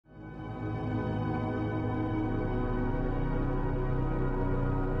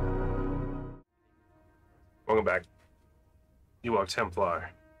Welcome back. Ewok Templar.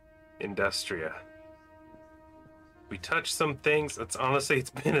 Industria. We touched some things. It's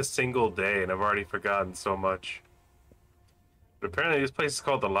been a single day and I've already forgotten so much. But apparently this place is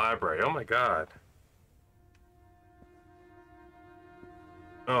called the library. Oh my god.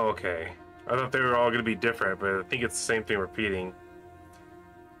 Oh, okay. I thought they were all gonna be different, but I think it's the same thing repeating.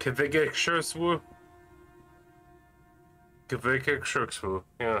 Kvikik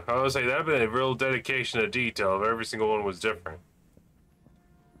Yeah, I was like, that'd been a real dedication to detail if every single one was different.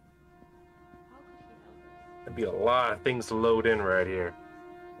 There'd be a lot of things to load in right here.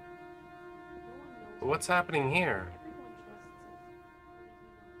 But what's happening here?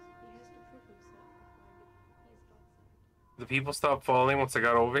 The people stopped falling once I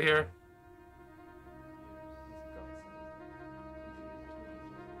got over here?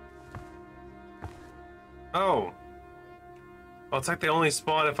 Oh. Well, it's like they only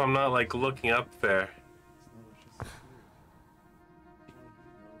spawn if I'm not, like, looking up there.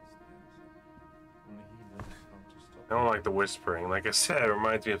 I don't like the whispering. Like I said, it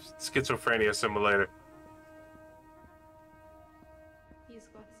reminds me of Schizophrenia Simulator.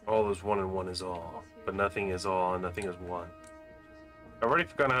 All is one and one is all. But nothing is all and nothing is one. I've already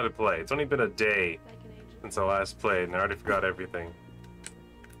forgotten how to play. It's only been a day since I last played and I already forgot everything.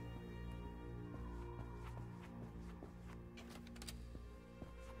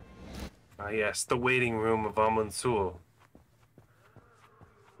 Ah yes, the waiting room of Amansul.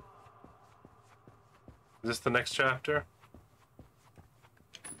 Is this the next chapter?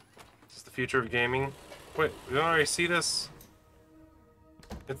 Is this the future of gaming? Wait, we don't already see this?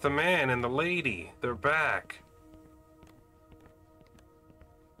 It's the man and the lady. They're back.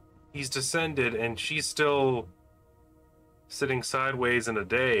 He's descended and she's still sitting sideways in a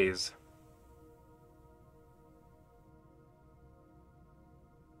daze.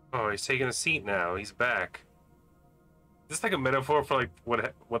 Oh, he's taking a seat now. He's back. Is this like a metaphor for like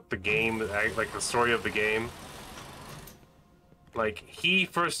what the game, like the story of the game? Like he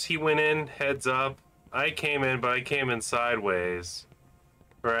went in heads up. I came in, but I came in sideways,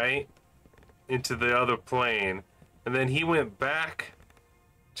 right? Into the other plane, and then he went back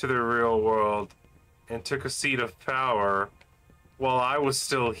to the real world and took a seat of power while I was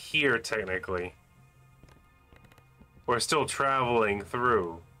still here technically. We're still traveling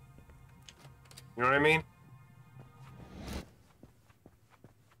through. You know what I mean?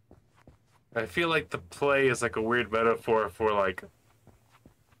 I feel like the play is like a weird metaphor for like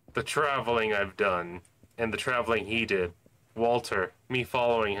the traveling I've done and the traveling he did. Walter, me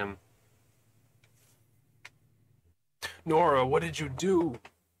following him. Nora, what did you do?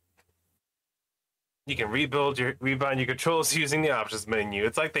 You can rebind your controls using the options menu.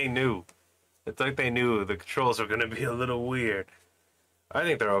 It's like they knew. It's like they knew the controls were gonna be a little weird. I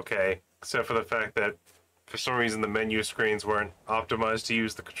think they're okay, except for the fact that for some reason the menu screens weren't optimized to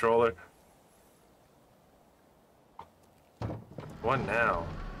use the controller. What now?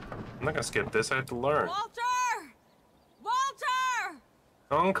 I'm not gonna skip this, I have to learn. Walter! Walter!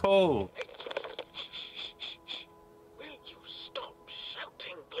 Uncle! Will you stop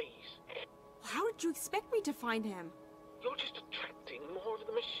shouting, please? How did you expect me to find him? You're just attracting more of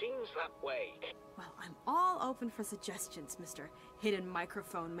the machines that way. Well, I'm all open for suggestions, Mr. Hidden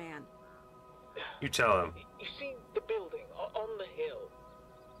Microphone Man. You tell him. You see the building on the hill,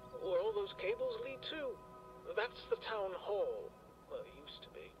 where all those cables lead to? That's the town hall. Well, it used to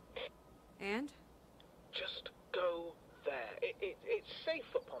be. And? Just go there. It's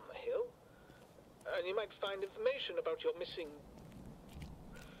safe up on the hill. And you might find information about your missing...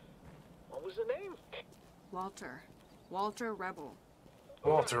 What was the name? Walter. Walter Rebel.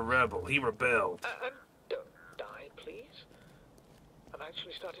 Walter Rebel, he rebelled. And don't die, please. I'm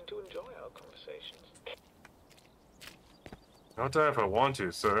actually starting to enjoy our conversations. I'll die if I want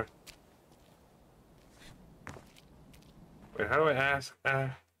to, sir. Wait, how do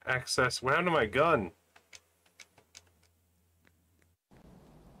I access? What happened to my gun?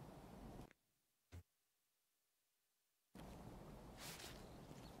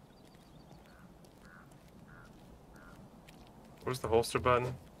 Where's the holster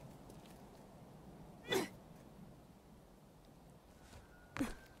button?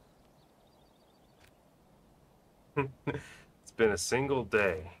 It's been a single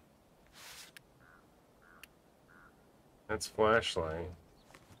day. That's flashlight.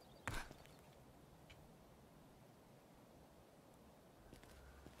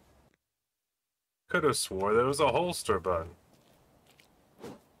 Could have swore there was a holster button.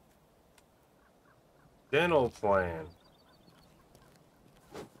 Dental plan.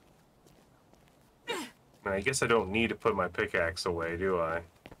 I guess I don't need to put my pickaxe away, do I?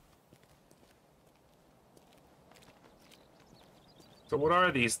 So what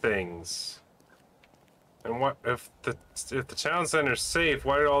are these things? And what if the town center's safe?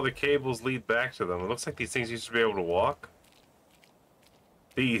 Why did all the cables lead back to them? It looks like these things used to be able to walk.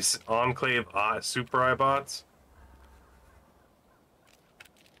 These Enclave Super iBots.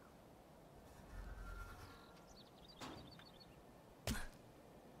 I'm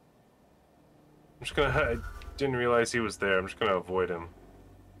just gonna. I didn't realize he was there. I'm just gonna avoid him.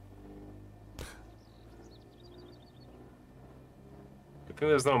 Good thing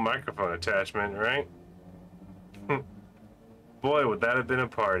there's no microphone attachment, right? Boy, would that have been a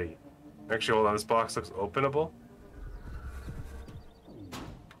party. Actually, hold on. This box looks openable.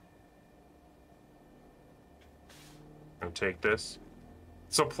 I'll take this.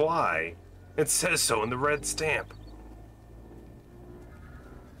 Supply. It says so in the red stamp.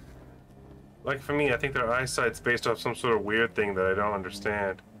 Like for me, I think their eyesight's based off some sort of weird thing that I don't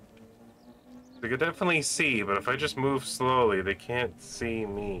understand. They could definitely see, but if I just move slowly, they can't see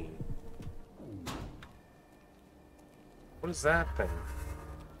me. What is that thing?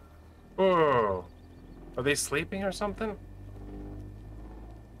 Oh, are they sleeping or something?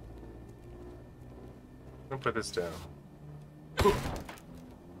 I'll put this down.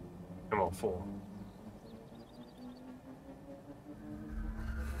 I'm all full.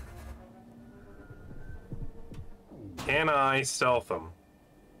 Can I stealth them?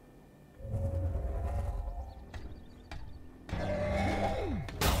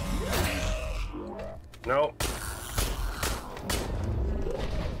 No.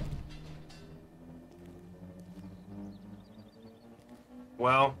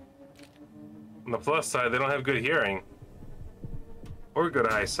 Well, on the plus side, they don't have good hearing. Or good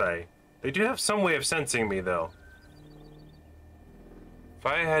eyesight. They do have some way of sensing me, though. If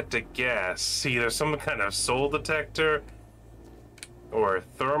I had to guess, either some kind of soul detector or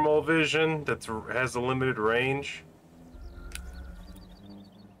thermal vision that has a limited range.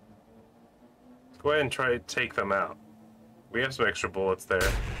 Let's go ahead and try to take them out. We have some extra bullets there.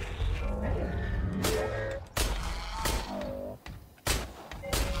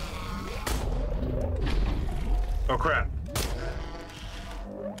 Oh crap.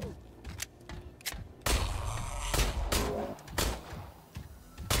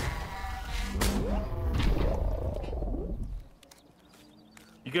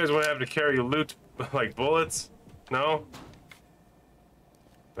 You guys want to have to carry loot like bullets? No?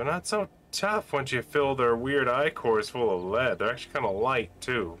 They're not so tough once you fill their weird eye cores full of lead. They're actually kind of light,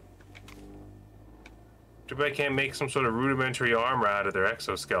 too. Too bad I can't make some sort of rudimentary armor out of their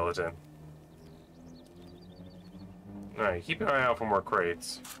exoskeleton. Alright, keep an eye out for more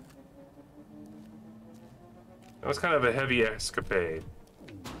crates. That was kind of a heavy escapade.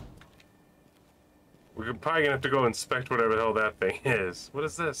 We're probably gonna have to go inspect whatever the hell that thing is. What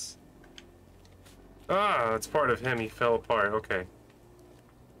is this? Ah, it's part of him. He fell apart. Okay.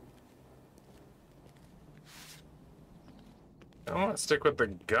 I want to stick with the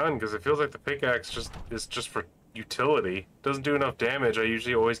gun because it feels like the pickaxe is just for utility. Doesn't do enough damage. I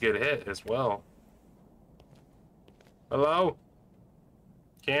usually always get hit as well. Hello?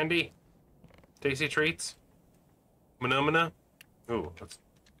 Candy? Tasty treats? Phenomena? Ooh, let's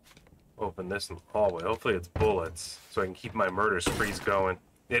open this in the hallway. Hopefully it's bullets, so I can keep my murder sprees going.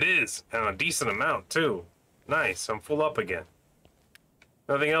 It is, and a decent amount, too. Nice, I'm full up again.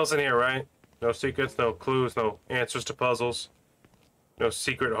 Nothing else in here, right? No secrets, no clues, no answers to puzzles. No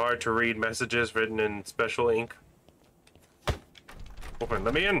secret hard-to-read messages written in special ink. Open,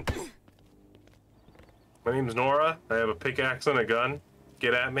 let me in! My name's Nora. I have a pickaxe and a gun.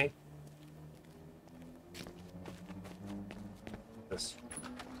 Get at me. This.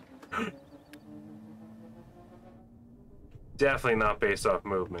 Definitely not based off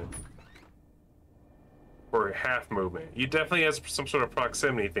movement. Or half movement. You definitely has some sort of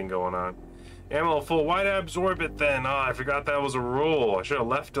proximity thing going on. Ammo full. Why'd I absorb it then? Oh, I forgot that was a rule. I should have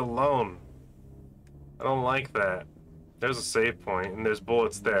left it alone. I don't like that. There's a save point, and there's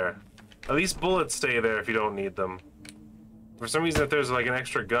bullets there. At least bullets stay there if you don't need them. For some reason, if there's like an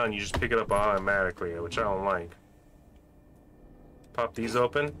extra gun, you just pick it up automatically, which I don't like. Pop these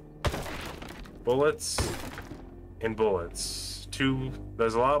open. Bullets and bullets.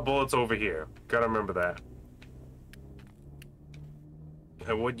 There's a lot of bullets over here. Gotta remember that.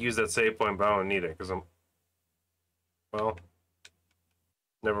 I would use that save point, but I don't need it because I'm... Well,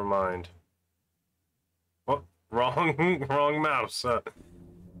 never mind. Oh, wrong mouse.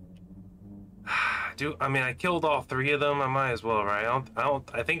 I mean, I killed all three of them. I might as well, right?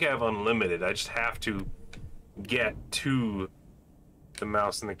 I think I have unlimited. I just have to get to the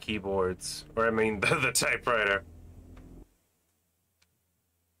mouse and the keyboards, or I mean, the typewriter.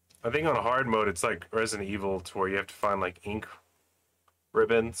 I think on hard mode, it's like Resident Evil, to where you have to find like ink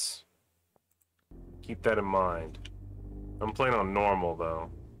ribbons. Keep that in mind. I'm playing on normal though.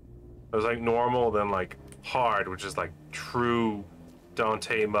 It was like normal, then like hard, which is like true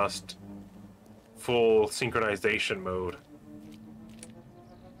Dante must full synchronization mode.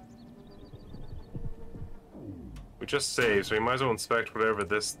 We just saved, so we might as well inspect whatever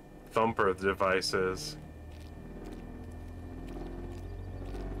this thumper device is.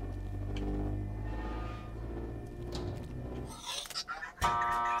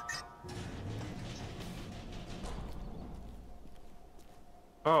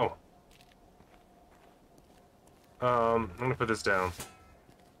 Oh. I'm gonna put this down.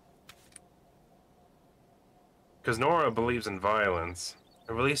 Because Nora believes in violence.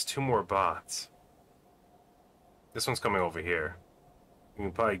 I released 2 more bots. This one's coming over here. You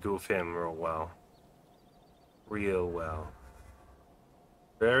can probably goof him real well. Real well.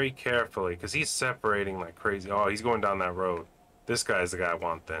 Very carefully, because he's separating like crazy. Oh, he's going down that road. This guy's the guy I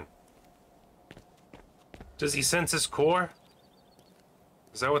want then. Does he sense his core?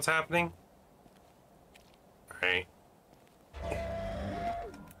 Is that what's happening? Alright.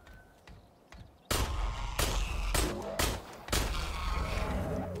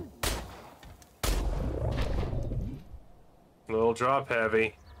 A little drop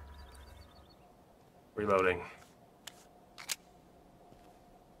heavy. Reloading.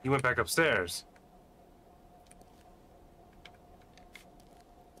 He went back upstairs.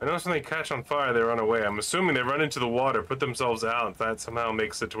 I noticed when they catch on fire, they run away. I'm assuming they run into the water, put themselves out, and that somehow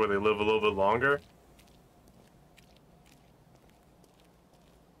makes it to where they live a little bit longer.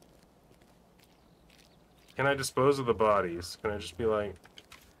 Can I dispose of the bodies? Can I just be like...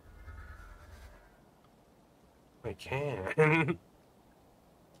 I can.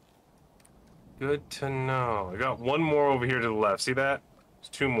 Good to know. I got 1 more over here to the left. See that? There's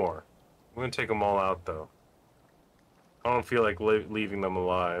 2 more. I'm gonna take them all out, though. I don't feel like leaving them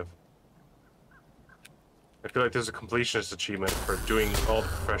alive. I feel like there's a completionist achievement for doing all the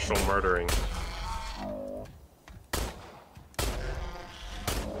professional murdering.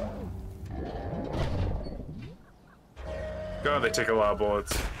 God, they take a lot of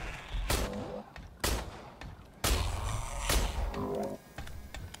bullets.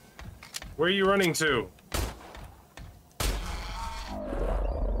 Where are you running to?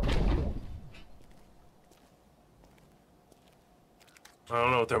 I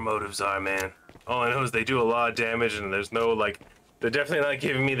don't know what their motives are, man. All I know is they do a lot of damage and there's no, like... They're definitely not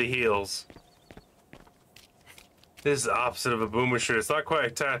giving me the heals. This is the opposite of a boomer shooter. It's not quite a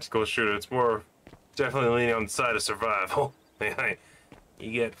tactical shooter. It's more definitely leaning on the side of survival.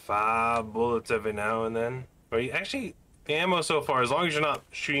 You get 5 bullets every now and then. But you actually... The ammo so far, as long as you're not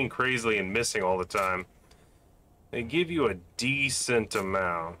shooting crazily and missing all the time, they give you a decent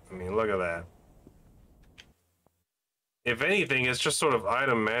amount. I mean, look at that. If anything, it's just sort of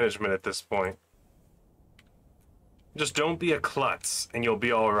item management at this point. Just don't be a klutz, and you'll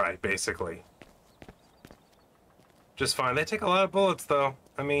be alright, basically. Just fine. They take a lot of bullets, though.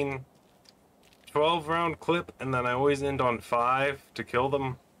 I mean, 12-round clip, and then I always end on 5 to kill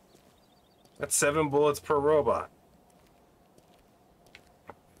them. That's 7 bullets per robot.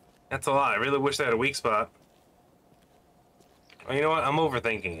 That's a lot. I really wish they had a weak spot. Well, you know what? I'm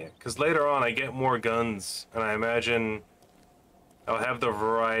overthinking it. Because later on, I get more guns, and I imagine I'll have the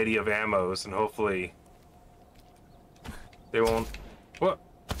variety of ammos, and hopefully they won't... What?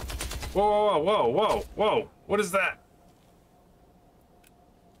 Whoa, whoa, whoa, whoa, whoa! What is that?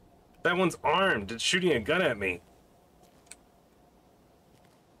 That one's armed. It's shooting a gun at me.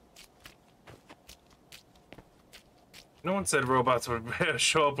 No one said robots would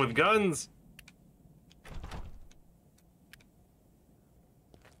show up with guns.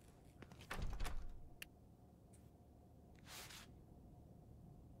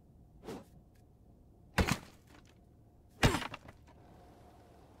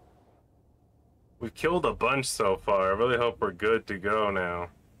 We've killed a bunch so far. I really hope we're good to go now.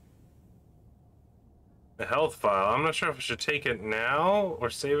 The health file. I'm not sure if I should take it now or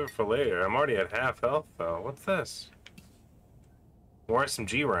save it for later. I'm already at half health though. What's this? More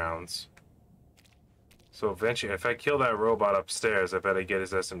SMG rounds. So eventually, if I kill that robot upstairs, I bet I get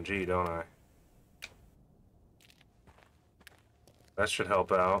his SMG, don't I? That should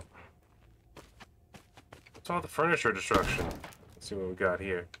help out. What's all the furniture destruction? Let's see what we got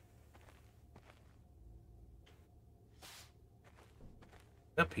here.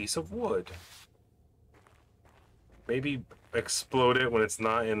 A piece of wood. Maybe explode it when it's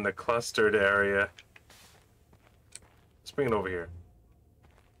not in the clustered area. Let's bring it over here.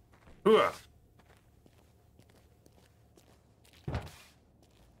 Hooah!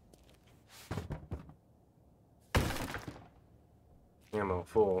 Yeah, Ammo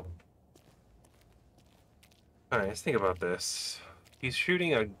full. Alright, let's think about this. He's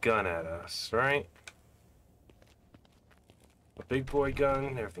shooting a gun at us, right? A big boy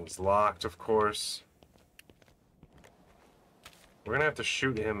gun. Everything's locked, of course. We're gonna have to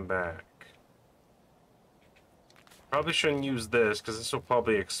shoot him back. Probably shouldn't use this, because this will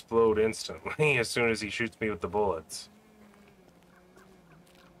probably explode instantly as soon as he shoots me with the bullets.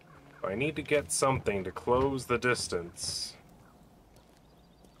 I need to get something to close the distance.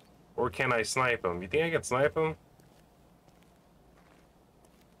 Or can I snipe him? You think I can snipe him?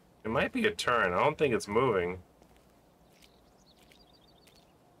 It might be a turn. I don't think it's moving.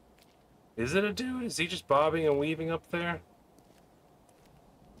 Is it a dude? Is he just bobbing and weaving up there?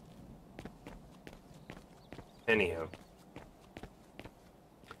 Anyhow.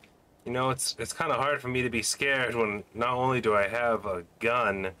 You know, it's kind of hard for me to be scared when not only do I have a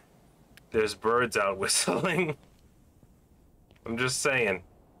gun, there's birds out whistling. I'm just saying.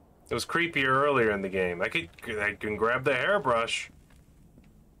 It was creepier earlier in the game. I can grab the hairbrush.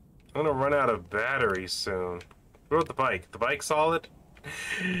 I'm gonna run out of batteries soon. What about the bike? The bike solid?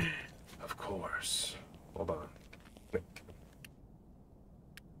 Of course. Hold on.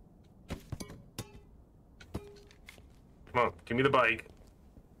 Come on, give me the bike.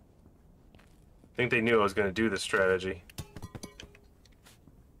 I think they knew I was gonna do this strategy.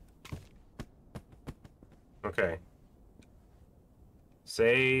 Okay.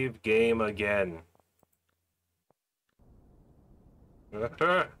 Save game again.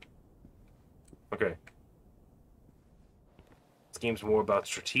 Okay. This game's more about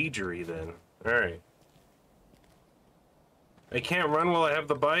strategery then. Alright. I can't run while I have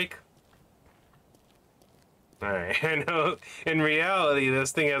the bike? Alright, I know in reality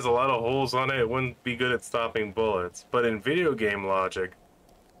this thing has a lot of holes on it. It wouldn't be good at stopping bullets. But in video game logic,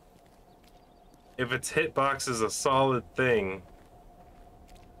 if its hitbox is a solid thing,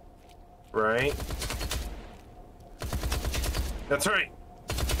 right? That's right.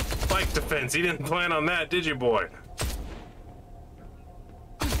 Bike defense. You didn't plan on that, did you, boy?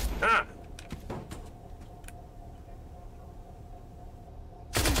 Ah!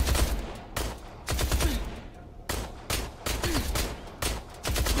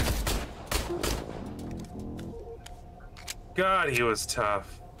 God, he was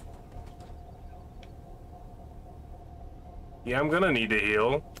tough. Yeah, I'm gonna need to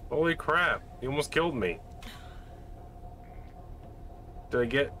heal. Holy crap, he almost killed me. Did I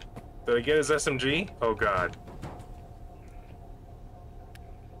get his SMG? Oh god.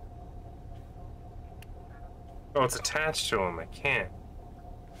 Oh, it's attached to him. I can't.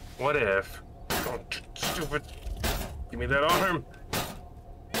 What if? Oh, stupid. Give me that arm.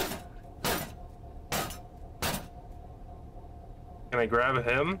 Can I grab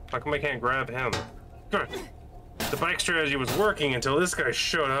him? How come I can't grab him? Good. The bike strategy was working until this guy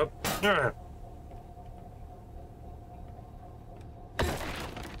showed up. I'm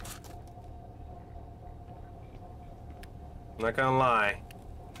not gonna lie.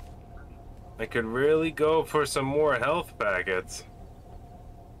 I could really go for some more health packets.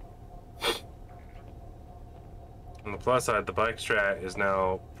 On the plus side, the bike strat is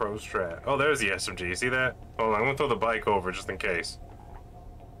now pro strat. Oh, there's the SMG. See that? Hold on, I'm gonna throw the bike over just in case.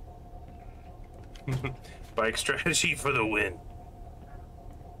 Bike strategy for the win.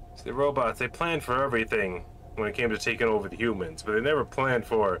 See, the robots, they planned for everything when it came to taking over the humans, but they never planned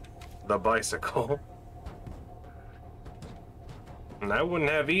for the bicycle. And I wouldn't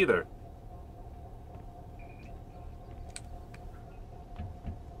have either.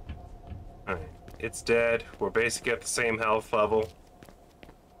 Alright, it's dead. We're basically at the same health level.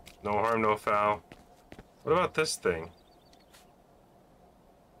 No harm, no foul. What about this thing?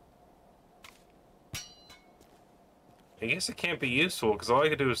 I guess it can't be useful because all I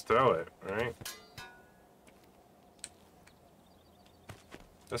can do is throw it, right?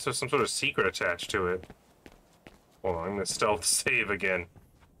 Unless there's some sort of secret attached to it. Hold on, I'm gonna stealth save again.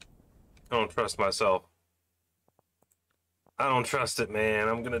 I don't trust myself. I don't trust it, man.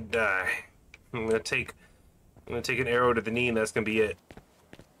 I'm gonna die. I'm gonna take an arrow to the knee and that's gonna be it.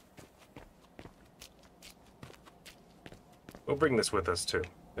 We'll bring this with us too.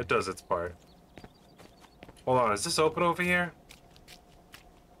 It does its part. Hold on, is this open over here?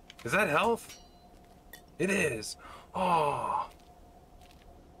 Is that health? It is. Oh.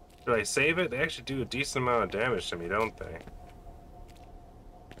 Did I save it? They actually do a decent amount of damage to me, don't they?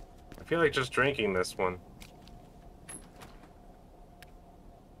 I feel like just drinking this one.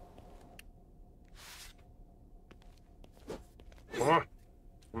 Come on.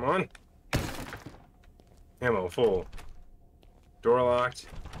 Come on. Ammo full. Door locked.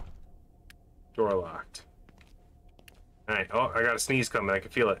 Door locked. Alright, oh, I got a sneeze coming. I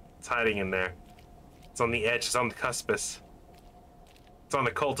can feel it. It's hiding in there. It's on the edge. It's on the cuspis. It's on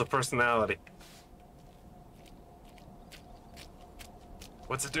the cult of personality.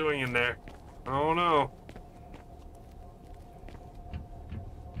 What's it doing in there? Oh no.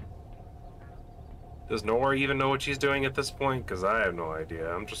 Does Nora even know what she's doing at this point? Because I have no idea.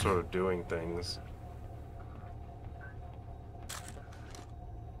 I'm just sort of doing things.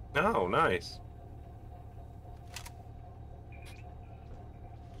 Oh, nice.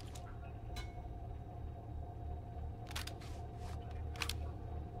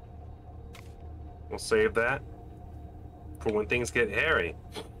 We'll save that for when things get hairy.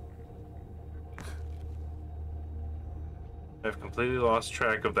 I've completely lost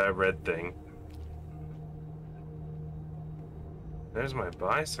track of that red thing. There's my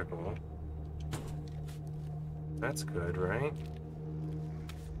bicycle. That's good, right?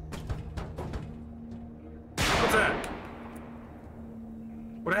 What's that?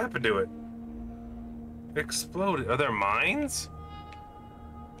 What happened to it? It exploded. Are there mines?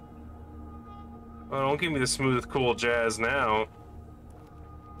 Oh, don't give me the smooth, cool jazz now.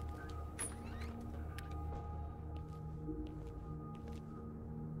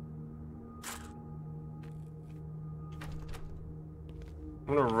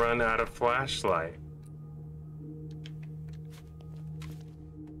 I'm gonna run out of flashlight.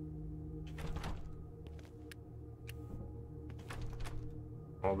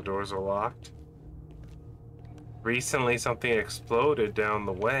 All the doors are locked. Recently, something exploded down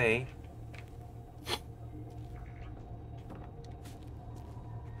the way.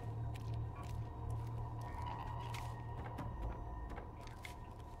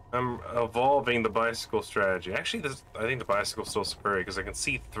 I'm evolving the bicycle strategy. Actually, I think the bicycle's still superior because I can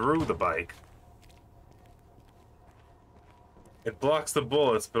see through the bike. It blocks the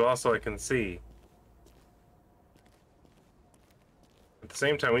bullets, but also I can see. At the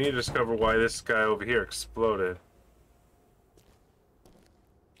same time, we need to discover why this guy over here exploded.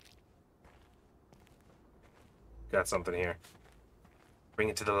 Got something here. Bring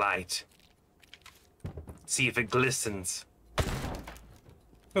it to the light. See if it glistens.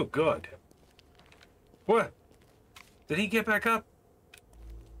 Oh, good. What? Did he get back up?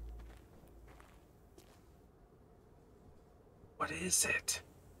 What is it?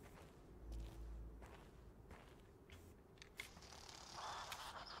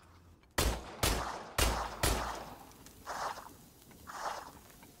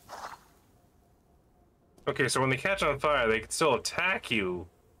 Okay, so when they catch on fire, they can still attack you,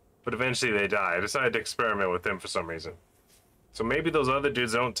 but eventually they die. I decided to experiment with them for some reason. So maybe those other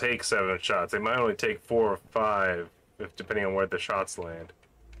dudes don't take 7 shots. They might only take 4 or 5, if depending on where the shots land.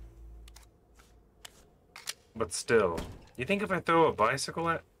 But still, you think if I throw a bicycle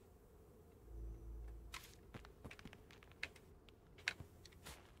at...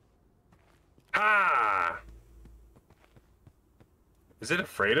 Ah! Is it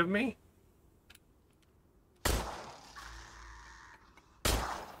afraid of me?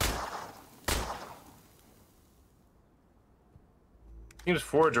 Use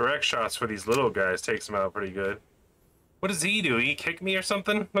 4 direct shots for these little guys. Takes them out pretty good. What does he do? He kick me or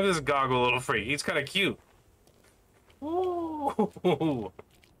something? Look at this goggle little freak. He's kind of cute. Ooh.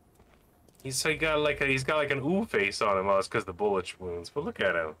 He's got like an ooh face on him. Oh, it's because the bullet wounds. But look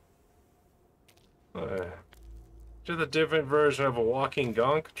at him. Just a different version of a walking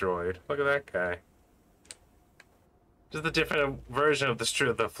gonk droid. Look at that guy. Just a different version of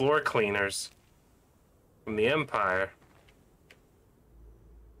the floor cleaners from the Empire.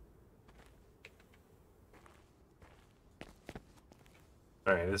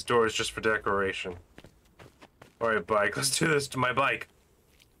 Alright, this door is just for decoration. Alright, bike, let's do this to my bike.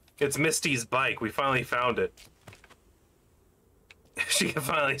 It's Misty's bike. We finally found it. She can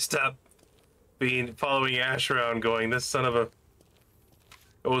finally stop following Ash around going, this son of a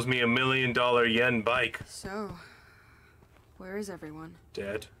owes me $1 million yen bike. So, where is everyone?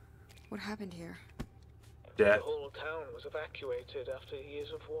 Dead. What happened here? Dead. The whole town was evacuated after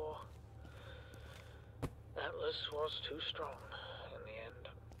years of war. Atlas was too strong in the end.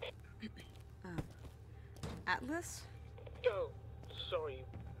 Atlas? Oh, sorry,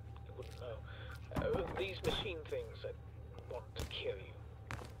 you wouldn't know. These machine things that want to kill you.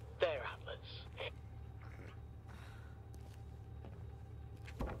 They're Atlas.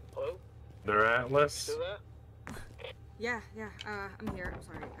 Hello? They're Atlas? Still there? Yeah, I'm here. I'm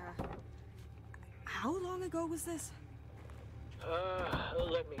sorry. How long ago was this?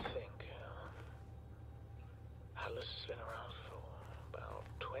 Let me think. Atlas has been around for about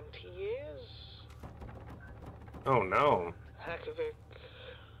 20 years. Oh no. Hakovic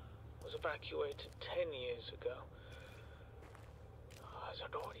was evacuated 10 years ago.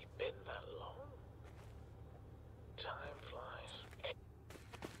 it already been that long? Time flies.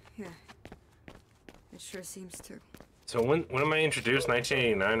 Yeah. It sure seems to. So when am I introduced?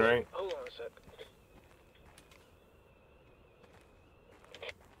 1989, right? Hold on a sec.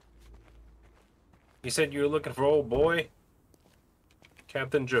 You said you were looking for old boy?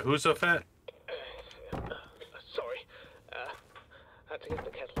 Captain Jehoshaphat? Sorry. Had to get the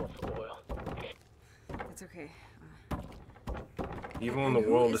kettle off the boil. It's okay. Even when And the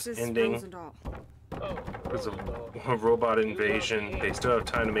who world is is this ending Rosendahl? Oh, because of Rosendahl. a robot invasion, they still have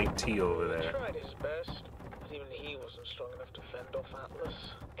time to make tea over He there. tried his best, but even he wasn't strong enough to fend off Atlas.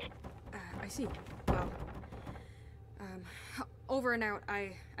 I see. Well, over and out.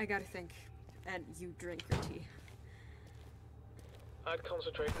 I gotta think. And you drink your tea. I'd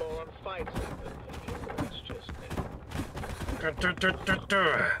concentrate more on fighting than thinking, but that's just me.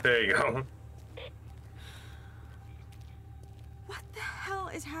 There you go. What the hell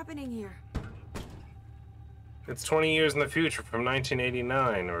is happening here? It's 20 years in the future from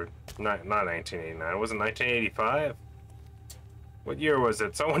 1989, or not 1989. Was it 1985? What year was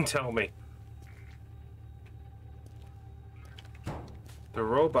it? Someone tell me. The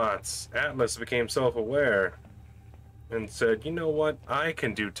robots, Atlas, became self-aware and said, you know what? I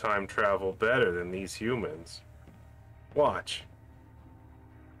can do time travel better than these humans. Watch.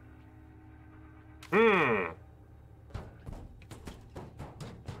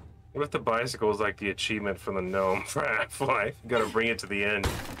 What if the bicycle is like the achievement for the gnome for Half-Life? You gotta bring it to the end.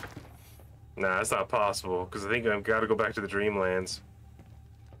 Nah, that's not possible, because I think I've gotta go back to the Dreamlands.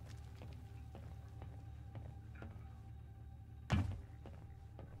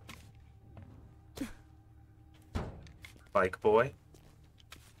 Bike boy.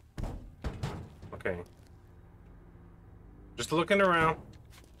 Okay. Just looking around.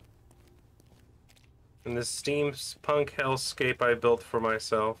 In this steampunk hellscape I built for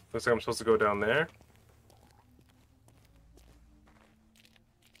myself. Looks like I'm supposed to go down there.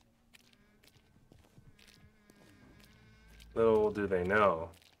 Little do they know,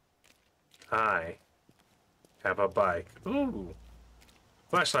 I have a bike. Ooh.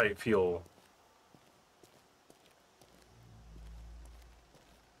 Flashlight fuel.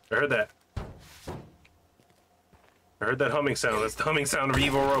 I heard that. I heard that humming sound. That's the humming sound of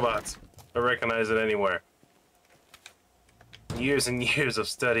evil robots. I recognize it anywhere. Years and years of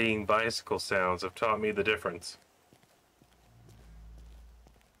studying bicycle sounds have taught me the difference.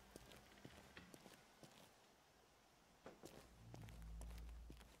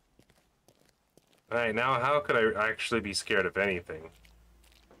 Alright, now how could I actually be scared of anything?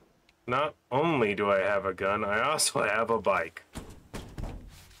 Not only do I have a gun, I also have a bike.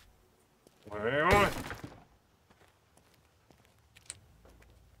 Where am I?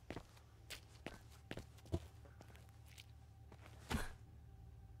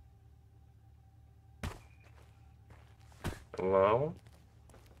 Hello?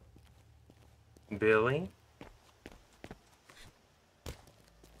 Billy?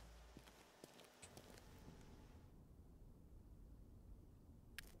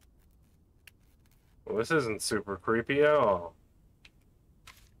 Well, this isn't super creepy at all.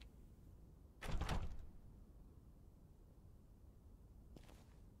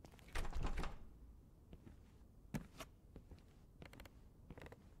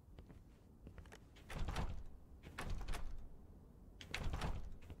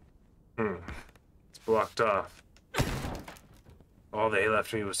 It's blocked off. All they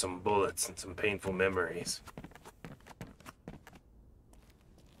left me was some bullets and some painful memories.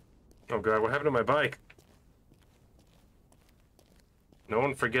 Oh god, what happened to my bike? No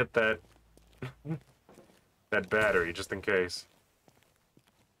one forget that that battery, just in case.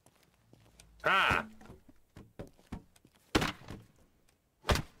 Ah!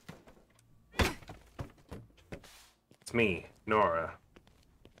 It's me, Nora.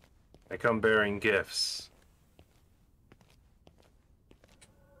 I come bearing gifts.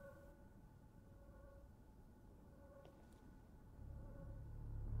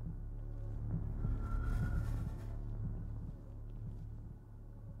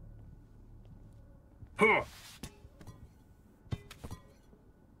 Huh.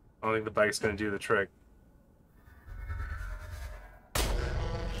 I don't think the bike's gonna do the trick.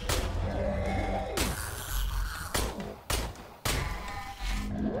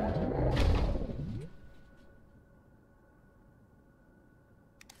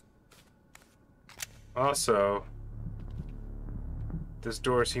 Also, this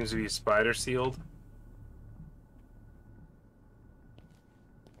door seems to be spider sealed.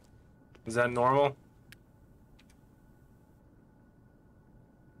 Is that normal?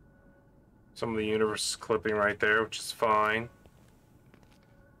 Some of the universe is clipping right there, which is fine.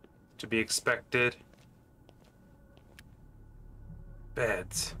 To be expected.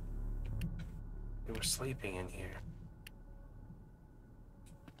 Beds. They were sleeping in here.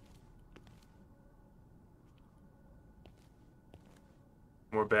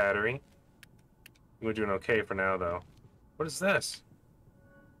 More battery. We're doing okay for now, though. What is this?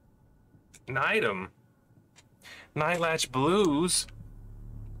 An item. Nightlatch Blues.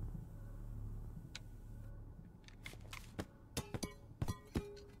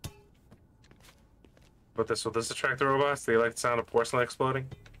 But this will this attract the robots? They like the sound of porcelain exploding?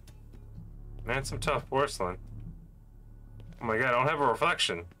 Man, some tough porcelain. Oh my god, I don't have a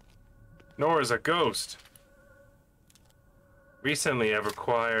reflection. Nor is a ghost. Recently, I've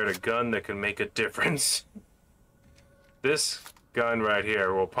acquired a gun that can make a difference. This gun right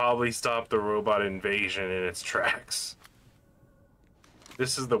here will probably stop the robot invasion in its tracks.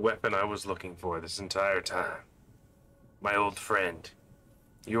 This is the weapon I was looking for this entire time. My old friend.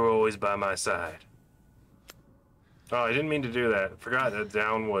 You were always by my side. Oh, I didn't mean to do that. Forgot that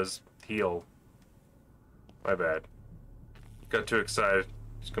down was heal. My bad. Got too excited.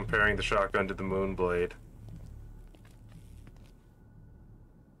 Just comparing the shotgun to the moon blade.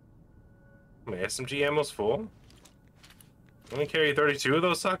 My SMG ammo's full? Only carry 32 of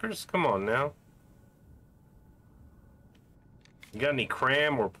those suckers? Come on now. You got any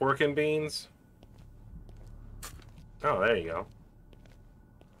cram or pork and beans? Oh, there you go.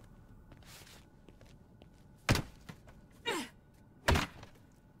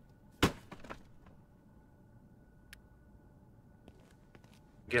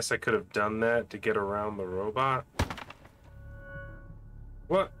 Guess I could have done that to get around the robot.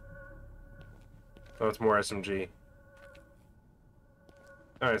 What? Oh, it's more SMG.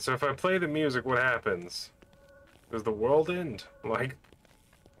 Alright, so if I play the music, what happens? Does the world end? Like...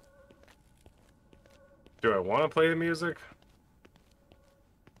 Do I want to play the music?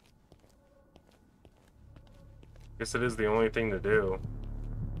 Guess it is the only thing to do.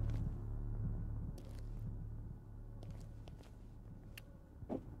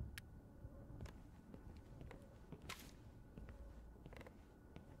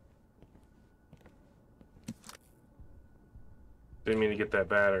 Didn't mean to get that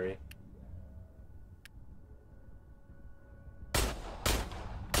battery.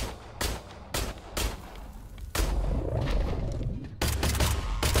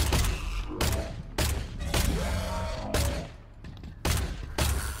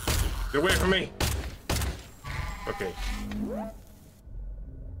 Get away from me! Okay.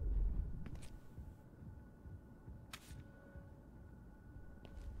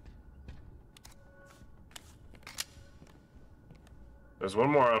 There's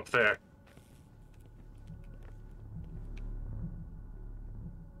one more up there.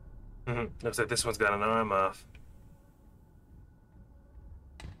 Looks like this one's got an arm off.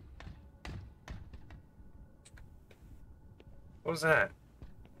 What was that?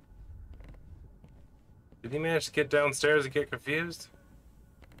 Did he manage to get downstairs and get confused?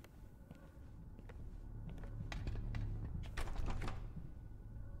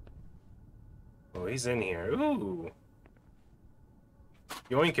 Oh, he's in here. Ooh.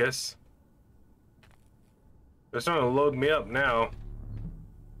 Yoinkus. They're starting to load me up now.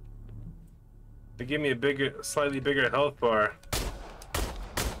 They give me a bigger, slightly bigger health bar.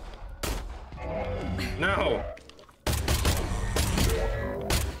 No!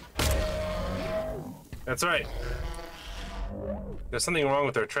 That's right. There's something wrong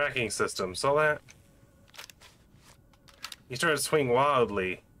with their tracking system. Saw that? He started to swing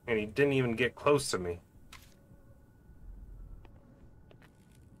wildly, and he didn't even get close to me.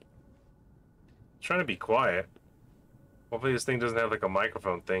 Trying to be quiet. Hopefully this thing doesn't have like a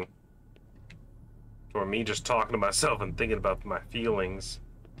microphone thing. Or me just talking to myself and thinking about my feelings.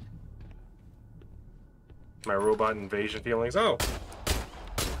 My robot invasion feelings. Oh!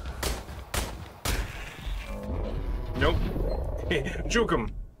 Nope. Juke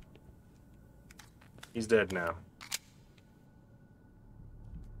him! He's dead now.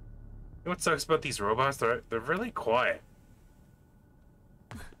 You know what sucks about these robots? They're really quiet.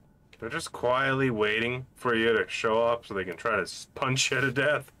 They're just quietly waiting for you to show up so they can try to punch you to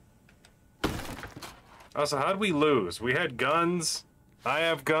death. Also, how'd we lose? We had guns. I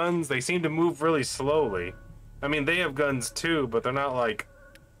have guns. They seem to move really slowly. I mean, they have guns too, but they're not like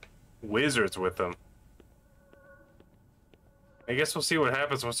wizards with them. I guess we'll see what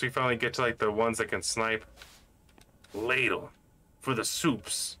happens once we finally get to like the ones that can snipe. Ladle for the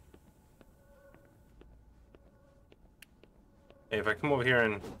soups. Hey, if I come over here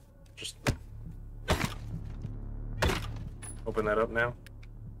and just open that up now.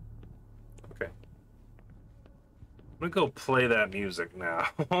 Okay. I'm gonna go play that music now.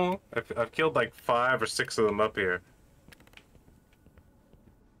 I've killed like 5 or 6 of them up here.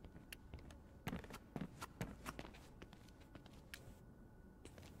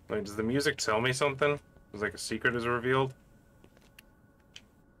 Like, does the music tell me something? Is like a secret is revealed?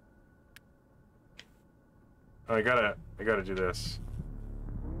 Oh, I gotta do this.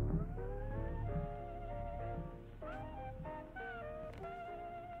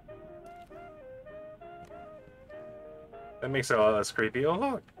 That makes it a lot less creepy. Oh,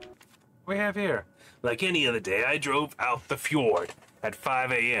 look. We have here. Like any other day, I drove out the fjord at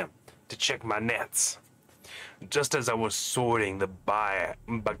 5 a.m. to check my nets. Just as I was sorting the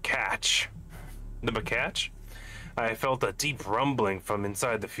bacatch, I felt a deep rumbling from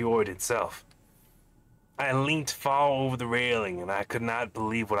inside the fjord itself. I leant far over the railing, and I could not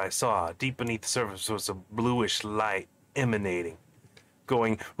believe what I saw. Deep beneath the surface was a bluish light emanating,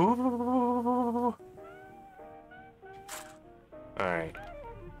 going, ooh. Alright.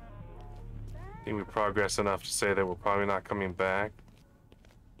 I think we progressed enough to say that we're probably not coming back.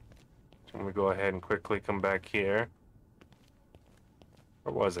 So I'm gonna go ahead and quickly come back here.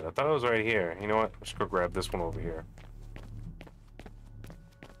 Where was it? I thought it was right here. You know what? Let's go grab this one over here.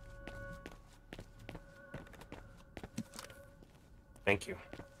 Thank you.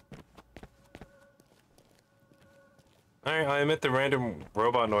 Alright, I admit the random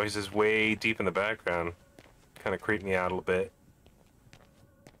robot noises way deep in the background kind of creep me out a little bit.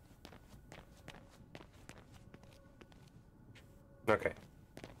 Okay.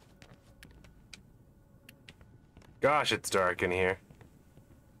 Gosh, it's dark in here.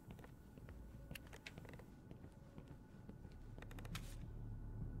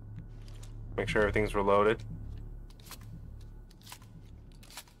 Make sure everything's reloaded.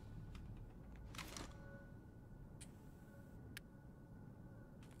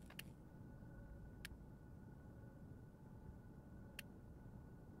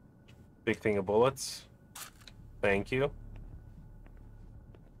 Big thing of bullets. Thank you.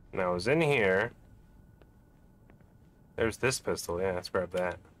 Now, I was in here. There's this pistol. Yeah, let's grab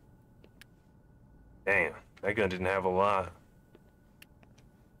that. Damn, that gun didn't have a lot.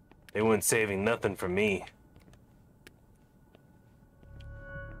 They weren't saving nothing for me.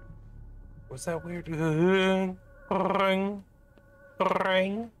 What's that weird ring? Ring?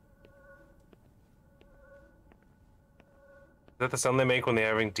 Is that the sound they make when they're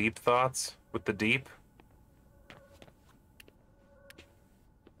having deep thoughts with the deep?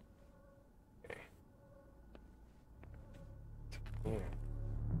 Okay. Yeah.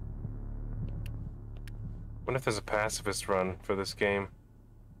 Wonder if there's a pacifist run for this game.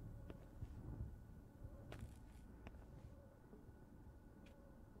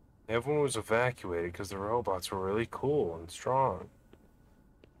 Everyone was evacuated because the robots were really cool and strong.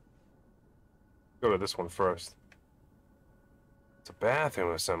 Go to this one first. It's a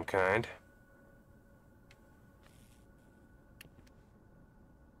bathroom of some kind.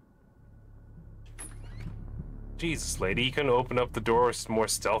 Jesus, lady, you couldn't open up the door more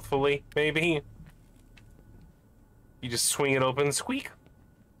stealthily, maybe? You just swing it open, squeak.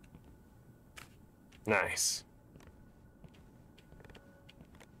 Nice.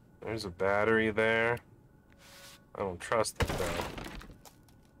 There's a battery there. I don't trust that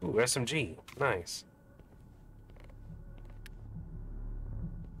though. Ooh, SMG. Nice.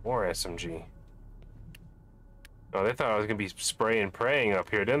 More SMG. Oh, they thought I was gonna be spraying and praying up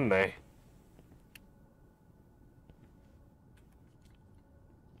here, didn't they?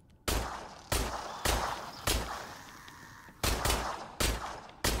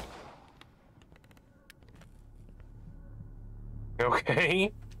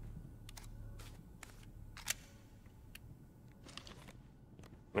 Okay.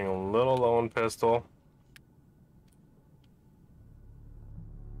 A little lone pistol.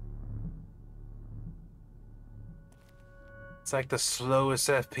 It's like the slowest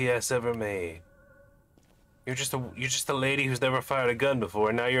FPS ever made. You're just a lady who's never fired a gun before,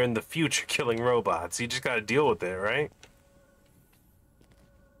 and now you're in the future killing robots. You just gotta deal with it, right?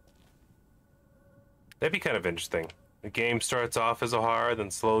 That'd be kind of interesting. The game starts off as a horror,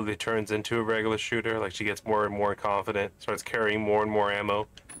 then slowly turns into a regular shooter. Like she gets more and more confident, starts carrying more and more ammo,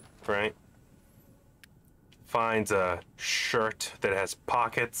 right? Finds a shirt that has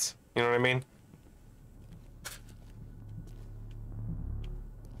pockets, you know what I mean?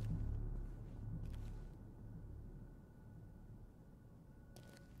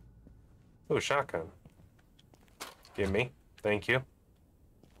 Ooh, shotgun. Give me. Thank you.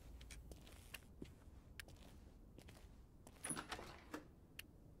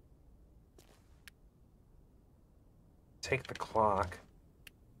 Take the clock.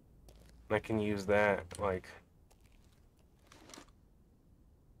 I can use that, like,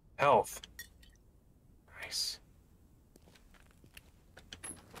 Health. Nice.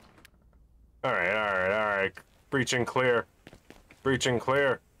 Alright. Breach and clear. Breach and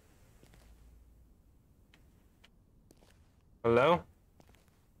clear. Hello?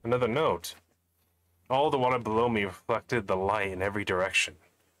 Another note. All the water below me reflected the light in every direction,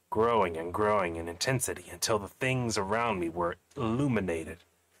 growing and growing in intensity until the things around me were illuminated.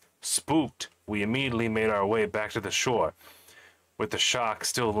 Spooked, we immediately made our way back to the shore, with the shock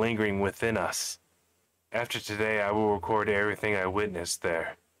still lingering within us. After today, I will record everything I witnessed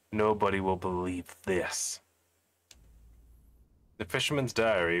there. Nobody will believe this. The fisherman's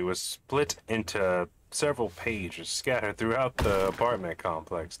diary was split into several pages scattered throughout the apartment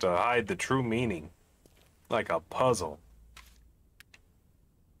complex to hide the true meaning, like a puzzle.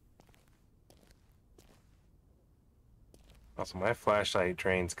 Also, my flashlight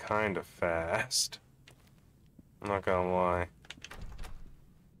drains kind of fast. I'm not gonna lie.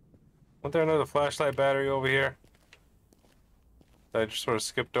 Wasn't there another flashlight battery over here that I just sort of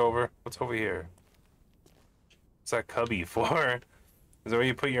skipped over? What's over here? What's that cubby for? Is that where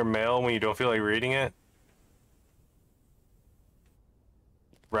you put your mail when you don't feel like reading it?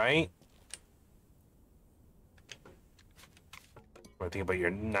 Right? What do you think about your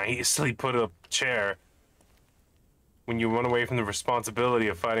nicely put up chair when you run away from the responsibility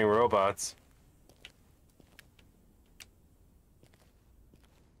of fighting robots?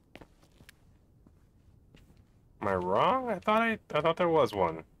 Am I wrong? I thought there was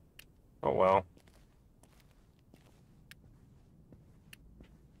one. Oh well.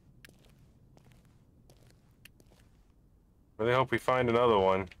 Really hope we find another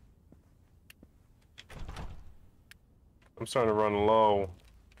one. I'm starting to run low.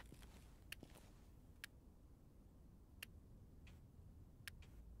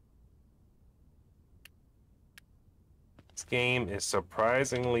 This game is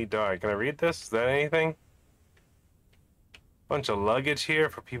surprisingly dark. Can I read this? Is that anything? Bunch of luggage here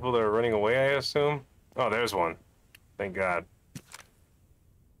for people that are running away, I assume. Oh, there's one. Thank God.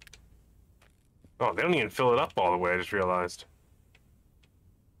 Oh, they don't even fill it up all the way, I just realized.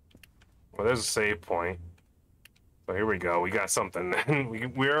 Well, there's a save point. So here we go. We got something.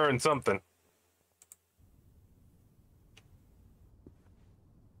 we earned something.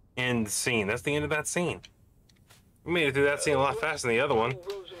 End scene. That's the end of that scene. We made it through that scene a lot faster than the other one.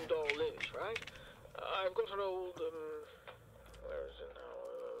 Rosendahl is, right? I've got an old, where is it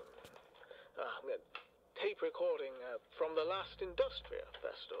now? Tape recording from the last Industria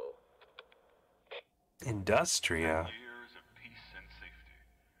festival. Industria? 10 years of peace and safety.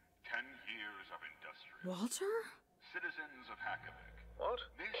 10 years of Industria. Walter? Citizens of Hackavik. What?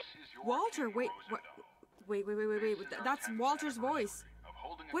 This is your Walter, King wait, what? Rosendahl. Wait. This is our That's 10th Walter's voice. anniversary of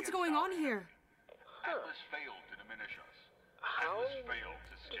holding What's against going our on here? Atlas failed to diminish us. How Atlas failed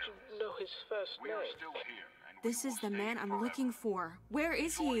to did scare you us. know his first We are name? still here, and This we is will the stay man I'm forever. looking for. Where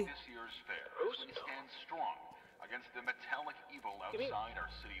is Enjoy he? this year's fair as we Rosendahl. stand strong against the metallic evil You mean- outside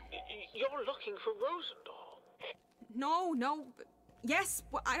our city walls. You're looking for Rosendahl. No. Yes,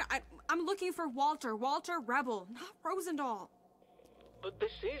 I'm looking for Walter. Walter Rebel, not Rosendahl. But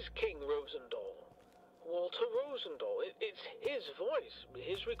this is King Rosendahl. Walter Rosendahl. It's his voice,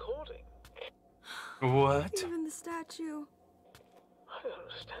 his recording. What? Even the statue. I don't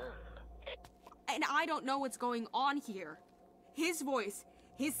understand. And I don't know what's going on here. His voice,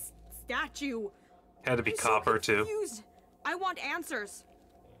 his statue. Had to be I'm so copper too. confused. I want answers.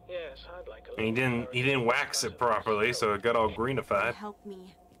 Yes, I'd like a And he didn't wax it properly, so it got all greenified. Help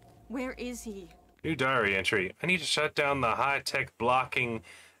me. Where is he? New diary entry. I need to shut down the high-tech blocking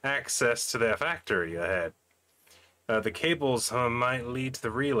access to their factory ahead. The cables might lead to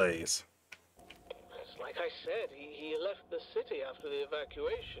the relays. It's like I said, he left the city after the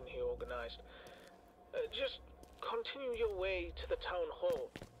evacuation he organized. Just continue your way to the town hall,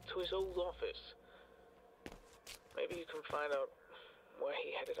 to his old office. Maybe you can find out where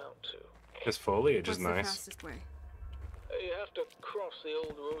he headed out to. This foliage What's is the nice. fastest way? You have to cross the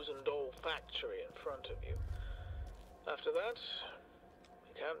old Rosendahl factory in front of you. After that,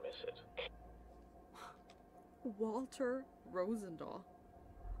 you can't miss it. Walter Rosendahl.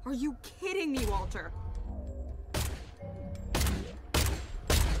 Are you kidding me, Walter?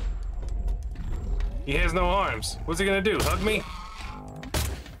 He has no arms. What's he gonna do? Hug me?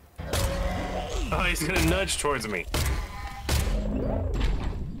 Oh, he's gonna nudge towards me.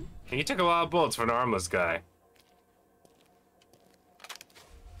 He took a lot of bullets for an armless guy.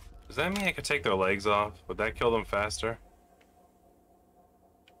 Does that mean I could take their legs off? Would that kill them faster?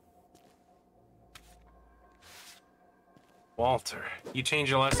 Walter, you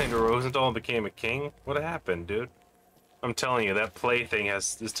changed your last name to Rosendahl and became a king? What happened, dude? I'm telling you, that plaything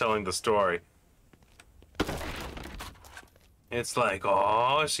is telling the story. It's like,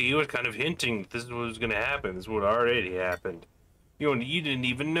 oh, see, you were kind of hinting this is what was gonna happen. This is what already happened. You didn't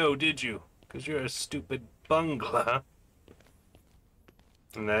even know, did you? Because you're a stupid bungler.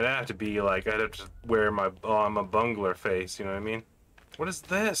 And that'd have to be like, I'd have to wear my, oh, I'm a bungler face, you know what I mean? What is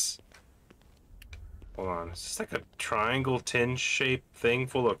this? Hold on, is this like a triangle tin shaped thing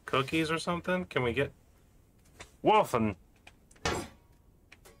full of cookies or something? Can we get... Wolfen!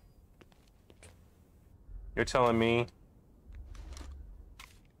 You're telling me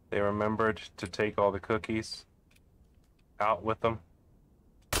they remembered to take all the cookies out with them?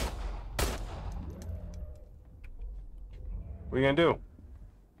 What are you gonna do?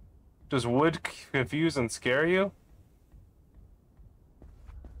 Does wood confuse and scare you?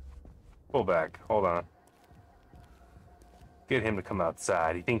 Pull back. Hold on. Get him to come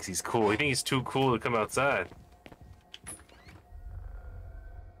outside. He thinks he's cool. He thinks he's too cool to come outside.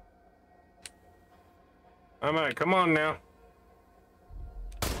 Alright, come on now.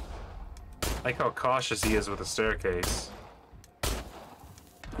 I like how cautious he is with the staircase.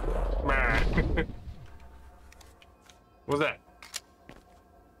 What was that?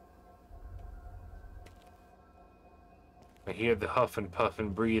 I hear the huff and puff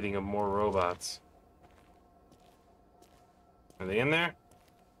and breathing of more robots. Are they in there?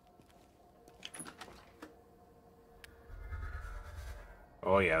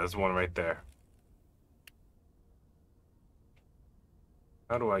 Oh yeah, there's one right there.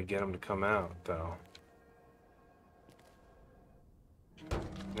 How do I get them to come out, though?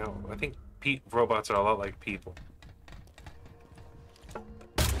 No, I think robots are a lot like people.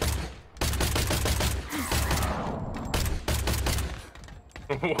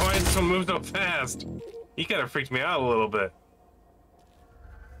 Why does someone move so fast? He kind of freaked me out a little bit.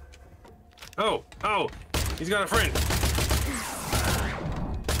 Oh, oh, he's got a friend.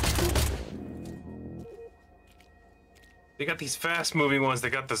 They got these fast-moving ones. They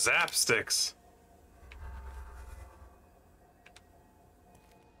got the zap sticks.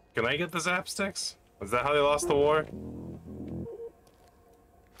 Can I get the zap sticks? Was that how they lost the war?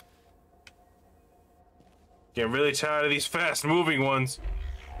 Getting really tired of these fast-moving ones.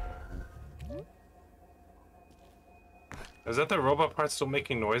 Is that the robot part still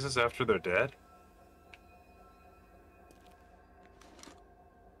making noises after they're dead?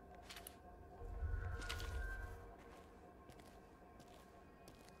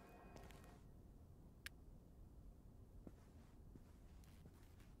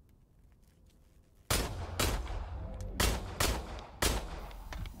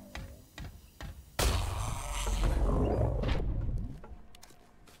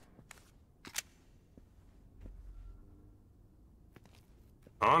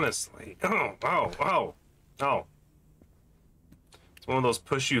 Honestly. Oh. It's one of those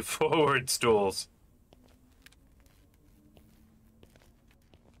push you forward stools.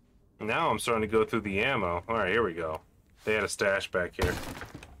 Now I'm starting to go through the ammo. Alright, here we go. They had a stash back here.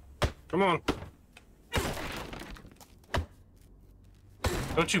 Come on.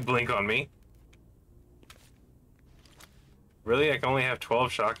 Don't you blink on me. Really? I can only have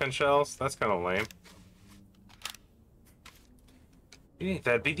 12 shotgun shells? That's kind of lame. You think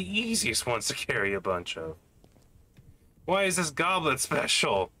that'd be the easiest ones to carry a bunch of. Why is this goblet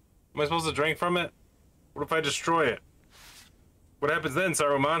special? Am I supposed to drink from it? What if I destroy it? What happens then,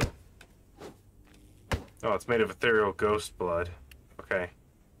 Saruman? Oh, it's made of ethereal ghost blood. Okay.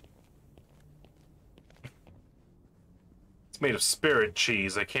 It's made of spirit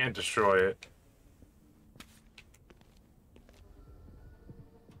cheese. I can't destroy it.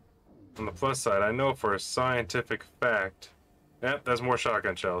 On the plus side, I know for a scientific fact... Yep, that's more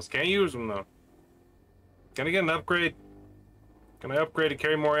shotgun shells. Can't use them, though. Can I get an upgrade? Can I upgrade to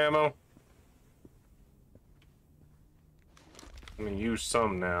carry more ammo? I'm gonna use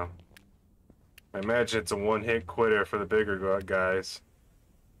some now. I imagine it's a one-hit quitter for the bigger guys.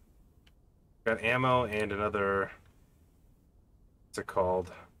 Got ammo and another... What's it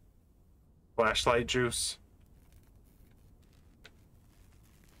called? Flashlight juice.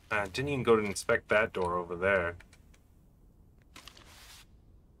 I didn't even go to inspect that door over there.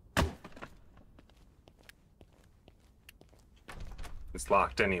 It's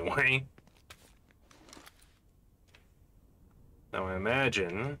locked anyway. Now I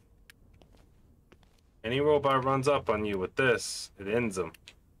imagine any robot runs up on you with this, it ends them.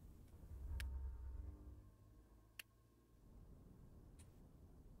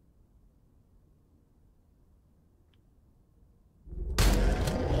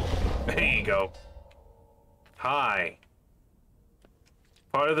 There you go. Hi.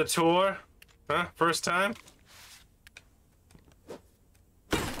 Part of the tour? Huh? First time?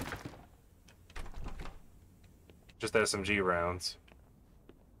 Just SMG rounds.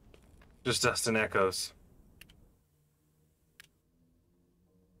 Just dust and echoes.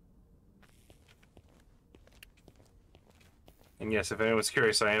 And yes, if anyone's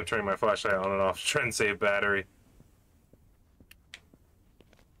curious, I am turning my flashlight on and off to try and save battery.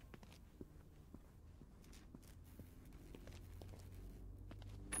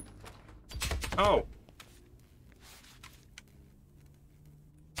 Oh!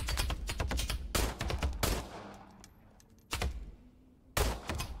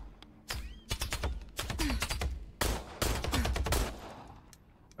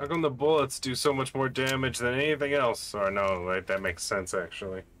 How come the bullets do so much more damage than anything else? Or no, like, that makes sense,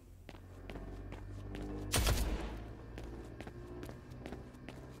 actually.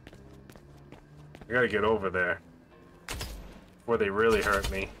 I gotta get over there before they really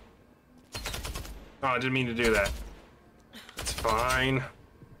hurt me. Oh, I didn't mean to do that. It's fine.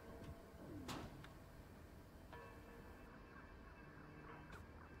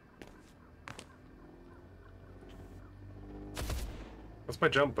 What's my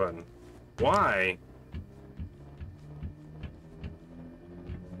jump button? Why?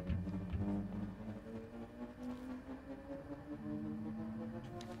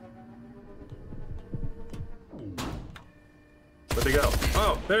 Where'd they go?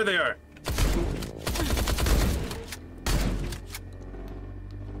 Oh, there they are!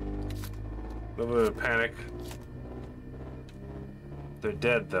 A little bit of panic. They're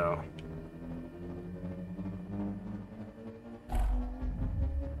dead, though.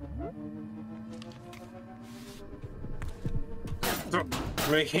 Stop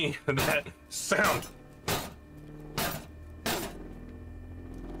making that sound!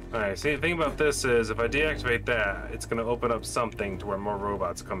 Alright, see, the thing about this is, if I deactivate that, it's gonna open up something to where more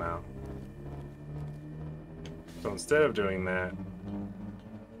robots come out. So instead of doing that,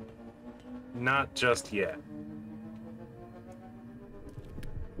 not just yet.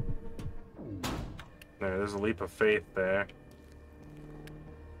 There's a leap of faith there.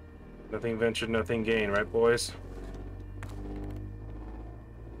 Nothing ventured, nothing gained, right, boys?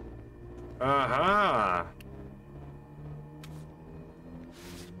 Aha!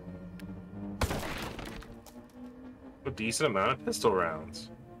 A decent amount of pistol rounds.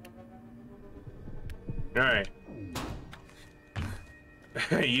 Alright.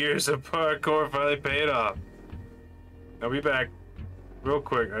 Years of parkour finally paid off. I'll be back real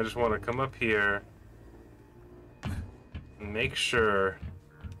quick. I just want to come up here and make sure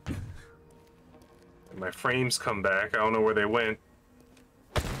that my frames come back. I don't know where they went.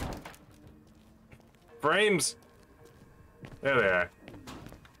 Frames! There they are.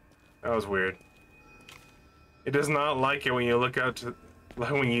 That was weird. It does not like it when you look out to,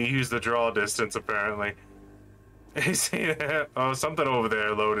 like when you use the draw distance, apparently. You see that? Oh, something over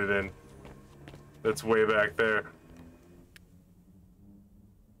there loaded in. That's way back there.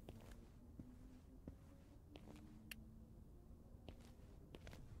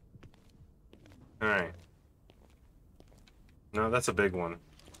 Alright. No, that's a big one.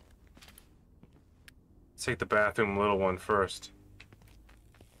 Let's take the bathroom little one first.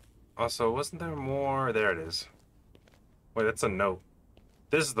 Also, wasn't there more? There it is. Wait, that's a note.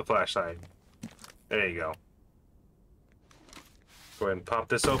 This is the flashlight. There you go. Go ahead and pop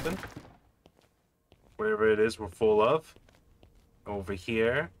this open. Whatever it is we're full of. Over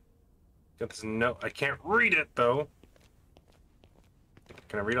here. Got this note. I can't read it, though.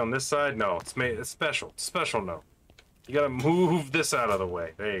 Can I read on this side? No, it's made. It's special. Special note. You gotta move this out of the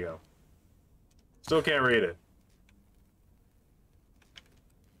way. There you go. Still can't read it.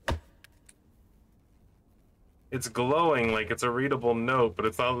 It's glowing like it's a readable note, but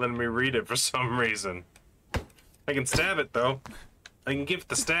it's not letting me read it for some reason. I can stab it, though. I can give it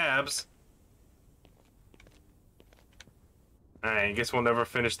the stabs. Alright, I guess we'll never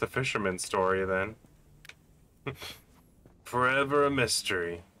finish the fisherman story, then. Forever a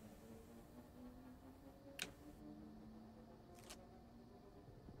mystery.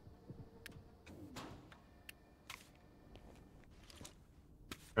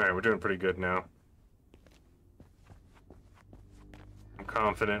 Alright, we're doing pretty good now. I'm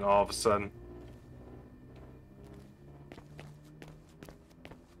confident all of a sudden.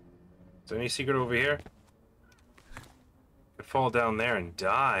 Is there any secret over here? Could fall down there and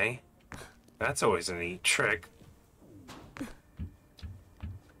die. That's always a neat trick.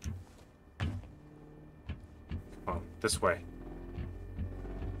 Come on, this way.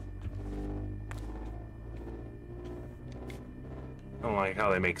 I don't like how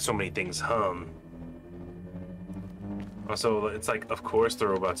they make so many things hum. Also, it's like, of course the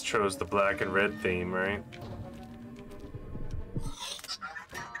robots chose the black and red theme, right?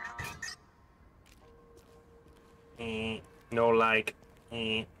 No like.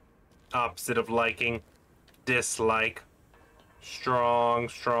 Opposite of liking. Dislike. Strong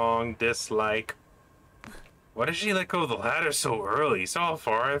dislike. Why did she let go of the ladder so early? You saw how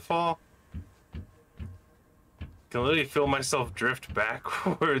far I fall? I can literally feel myself drift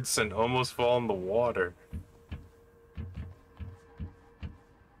backwards and almost fall in the water.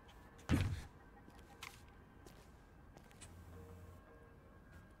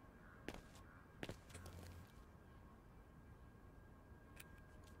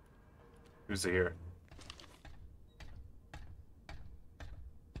 Who's here?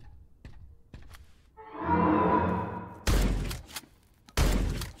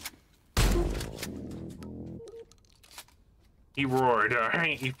 He roared,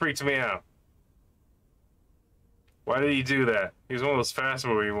 alright? He freaked me out. Why did he do that? He was one of those fast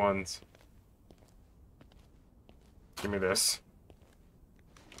moving ones. Give me this.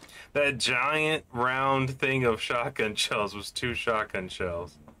 That giant round thing of shotgun shells was 2 shotgun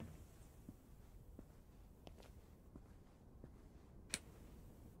shells.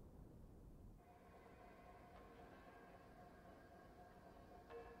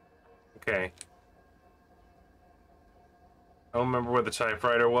 Okay. I don't remember where the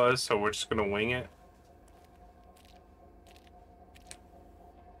typewriter was, so we're just gonna wing it.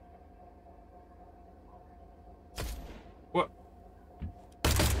 What?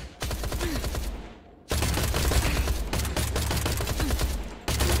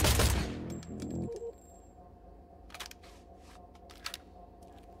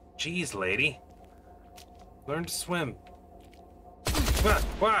 Jeez, lady. Learn to swim.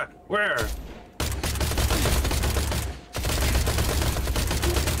 What? Where?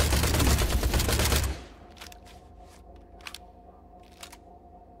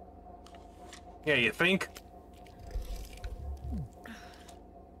 Yeah, you think?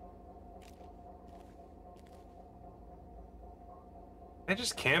 They're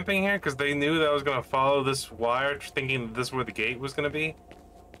just camping here because they knew that I was gonna follow this wire, thinking that this is where the gate was gonna be.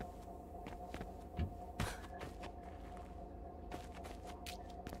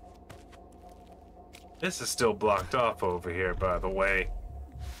 This is still blocked off over here, by the way.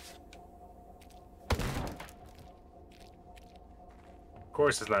 Of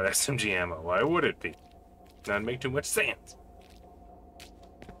course it's not SMG ammo. Why would it be? Not make too much sense.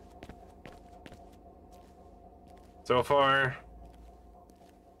 So far,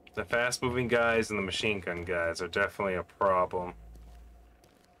 the fast-moving guys and the machine gun guys are definitely a problem.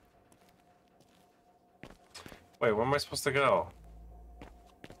 Wait, where am I supposed to go?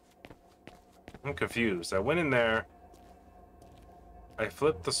 I'm confused. I went in there. I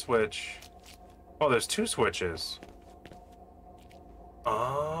flipped the switch. Oh, there's 2 switches.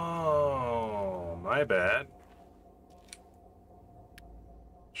 Oh, my bad.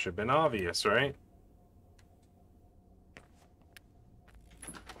 Should've been obvious, right?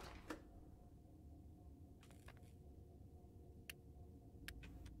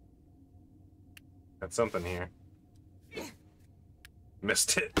 Got something here.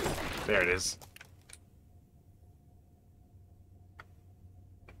 Missed it. There it is.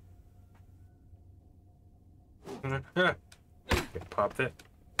 Okay, popped it.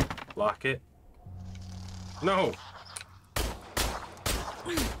 Lock it. No!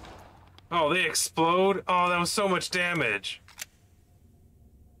 Oh, they explode? Oh, that was so much damage.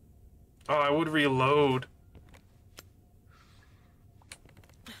 Oh, I would reload.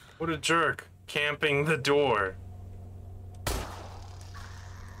 What a jerk. Camping the door.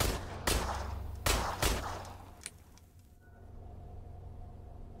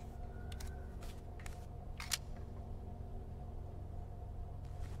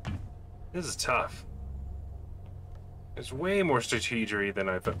 This is tough. It's way more strategery than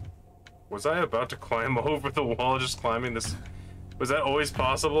I thought. Was I about to climb over the wall just climbing this? Was that always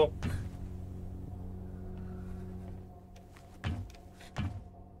possible?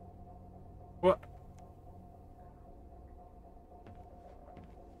 What?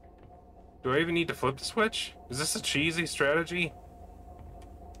 Do I even need to flip the switch? Is this a cheesy strategy?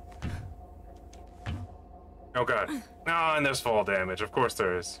 Oh god. Ah, and there's fall damage. Of course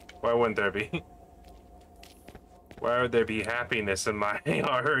there is. Why wouldn't there be? Why would there be happiness in my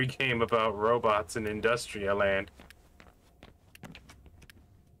horror game about robots in Industria land?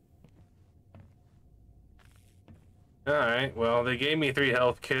 Alright, well, they gave me 3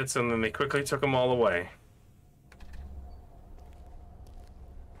 health kits and then they quickly took them all away.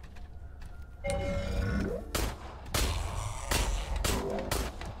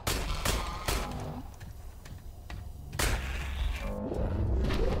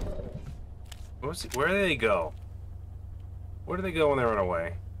 Where do they go? Where do they go when they run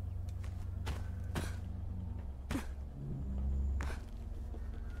away?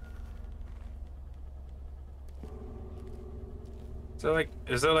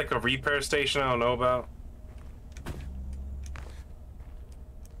 Is there like a repair station I don't know about?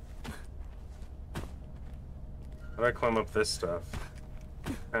 How do I climb up this stuff?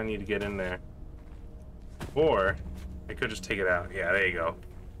 I need to get in there. Or I could just take it out. Yeah, there you go.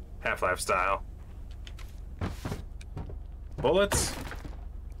 Half-Life style. Bullets?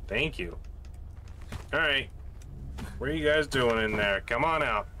 Thank you. Alright. What are you guys doing in there? Come on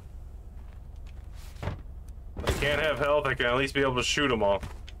out. If I can't have health, I can at least be able to shoot them all.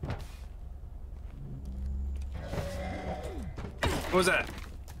 What was that?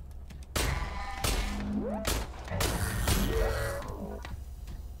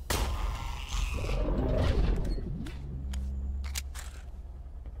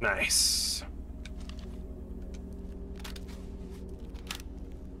 Nice.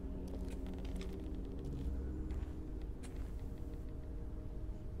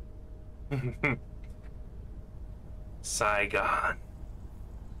 Saigon.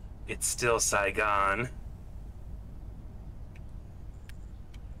 It's still Saigon.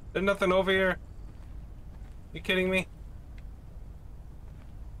 There's nothing over here? You kidding me?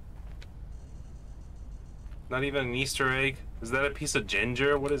 Not even an Easter egg? Is that a piece of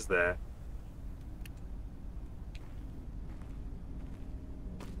ginger? What is that?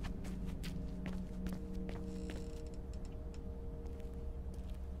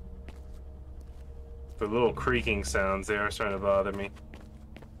 The little creaking sounds there are starting to bother me.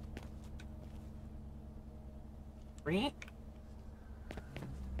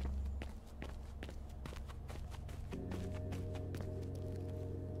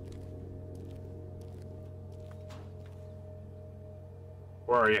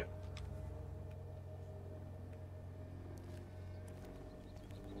 Where are you?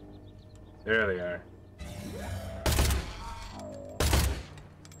 There they are.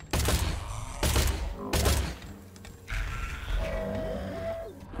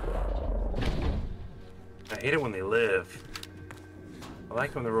 I hate it when they live. I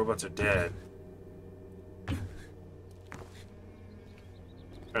like when the robots are dead.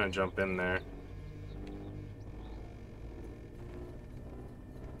 Trying to jump in there.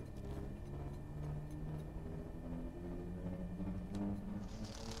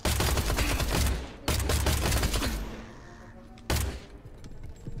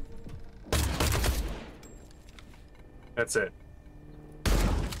 That's it.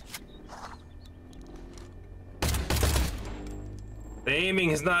 The aiming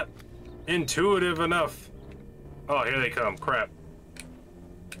is not intuitive enough. Oh, here they come. Crap.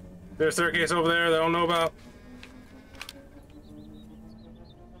 There's a staircase over there that I don't know about.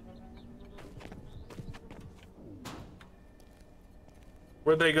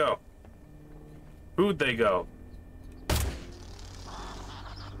 Where'd they go? Who'd they go?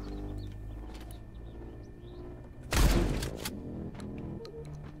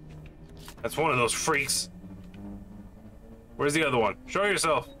 That's one of those freaks. Where's the other one? Show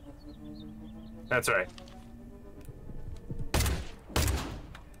yourself. That's right.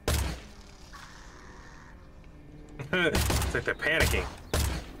 It's like they're panicking.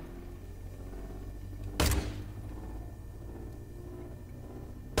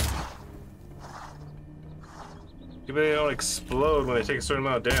 Too bad they don't explode when they take a certain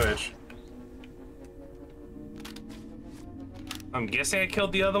amount of damage. I'm guessing I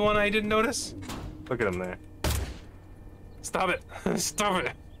killed the other one I didn't notice? Look at him there. Stop it! Stop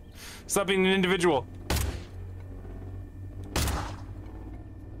it! Stop being an individual!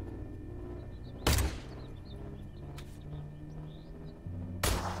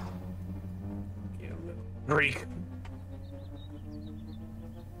 Freak!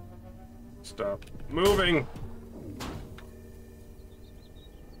 Stop moving!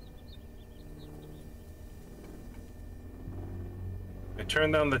 I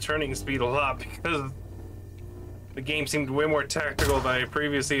turned down the turning speed a lot because the game seemed way more tactical than I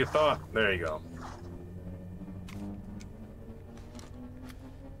previously thought. There you go.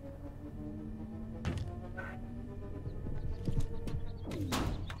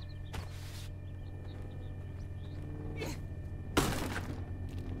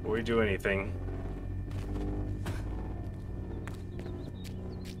 Before we do anything,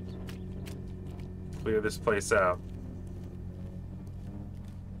 clear this place out.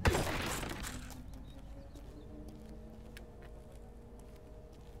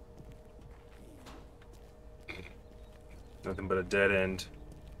 Nothing but a dead end.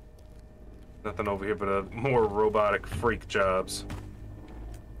 Nothing over here but a more robotic freak jobs.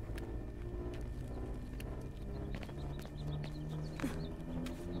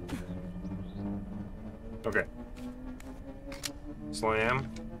 Okay. Slam.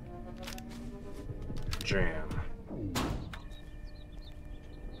 Jam.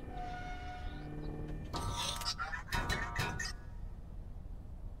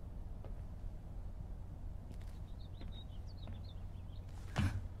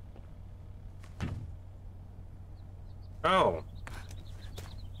 Oh.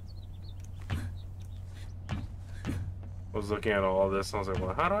 I was looking at all this and I was like,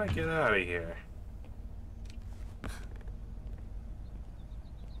 well, how do I get out of here?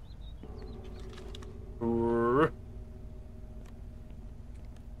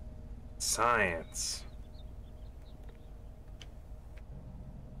 Science.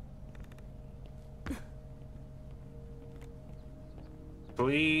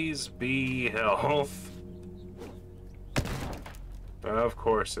 Please be health. Of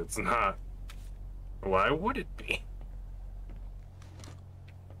course it's not. Why would it be?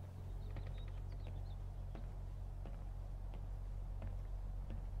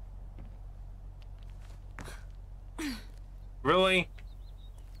 Really?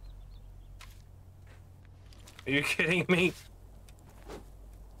 Are you kidding me?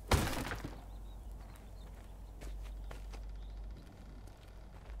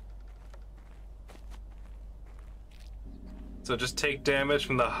 So just take damage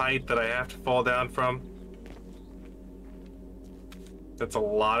from the height that I have to fall down from? That's a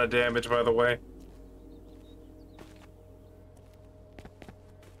lot of damage, by the way.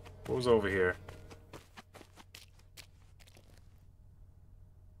 What was over here?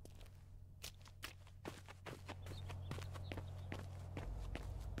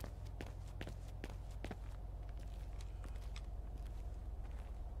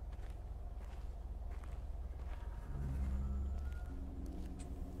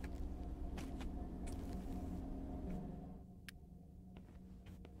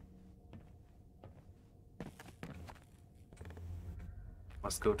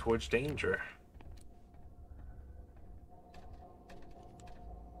 Must go towards danger.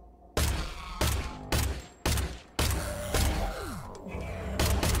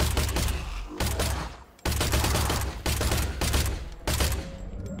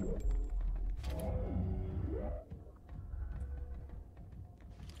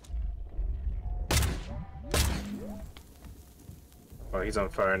 Oh, he's on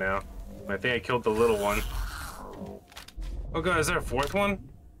fire now. I think I killed the little one. Oh god, is there a fourth one?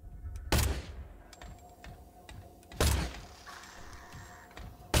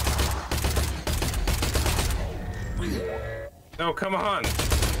 No, come on!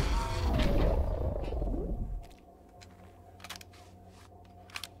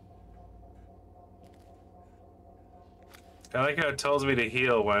 I like how it tells me to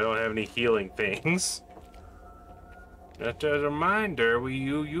heal when I don't have any healing things. Just as a reminder,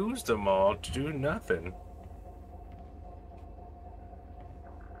 you used them all to do nothing.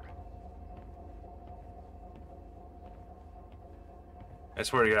 I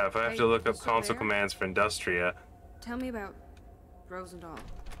swear to God, if I have to look up console commands for Industria. Tell me about Rosendahl.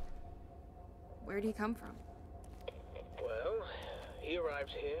 Where did he come from? Well, he arrived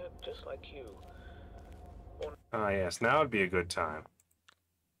here just like you. Ah, yes, now would be a good time.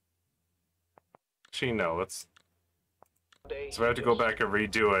 Actually, no, let's. So I have to go back and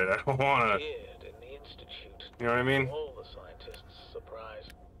redo it. I don't wanna. In the institute. You know what I mean? All the scientists' surprise.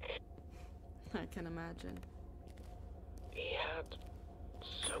 I can imagine. He had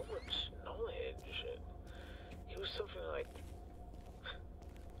so much knowledge. He was something like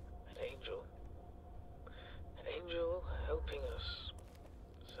an angel. An angel helping us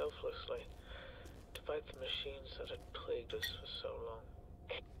selflessly to fight the machines that had plagued us for so long.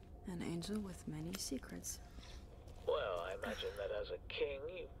 An angel with many secrets. Well, I imagine that as a king,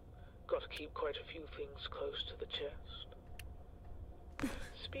 you've got to keep quite a few things close to the chest.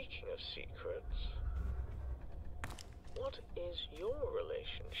 Speaking of secrets, what is your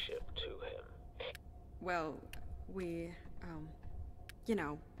relationship to him? Well, we, you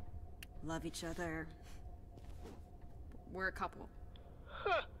know, love each other. We're a couple.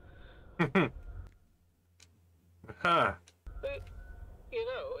 Huh. Huh. You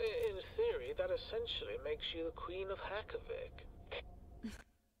know, in theory, that essentially makes you the Queen of Hackovic.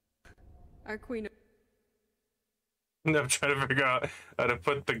 Our queen of... I'm trying to figure out how to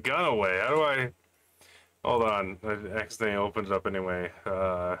put the gun away. How do I... Hold on. I accidentally opened it up anyway.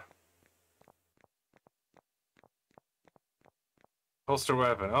 Holster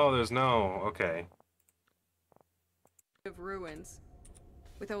weapon. Oh, there's no... Okay. of ruins.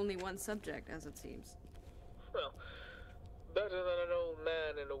 With only one subject, as it seems. Well, better than an old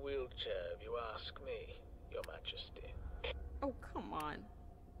man in a wheelchair, if you ask me, Your Majesty. Oh, come on.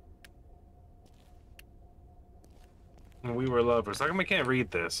 We were lovers. How come I can't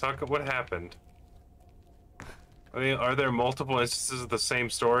read this? How come, what happened? I mean, are there multiple instances of the same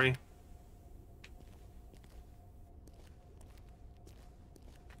story?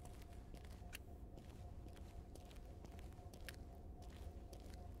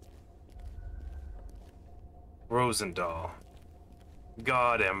 Rosendahl.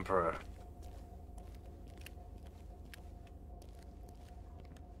 God Emperor.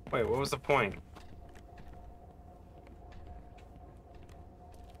 Wait, what was the point?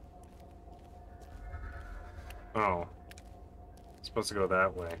 Oh. It's supposed to go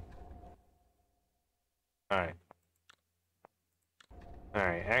that way. Alright.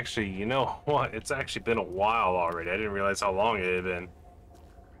 Alright, actually, you know what? It's actually been a while already. I didn't realize how long it had been.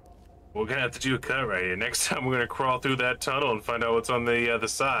 We're gonna have to do a cut right here. Next time we're gonna crawl through that tunnel and find out what's on the other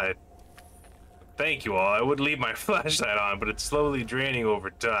side. Thank you all. I would leave my flashlight on, but it's slowly draining over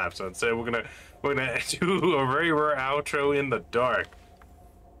time. So instead we're gonna do a very rare outro in the dark.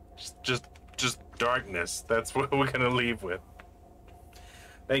 Just darkness. That's what we're gonna leave with.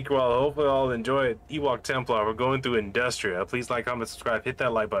 Thank you all. Hopefully all enjoy it. Ewok Templar. We're going through Industria. Please like, comment, subscribe, hit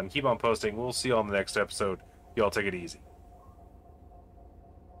that like button. Keep on posting. We'll see you all in the next episode. Y'all take it easy.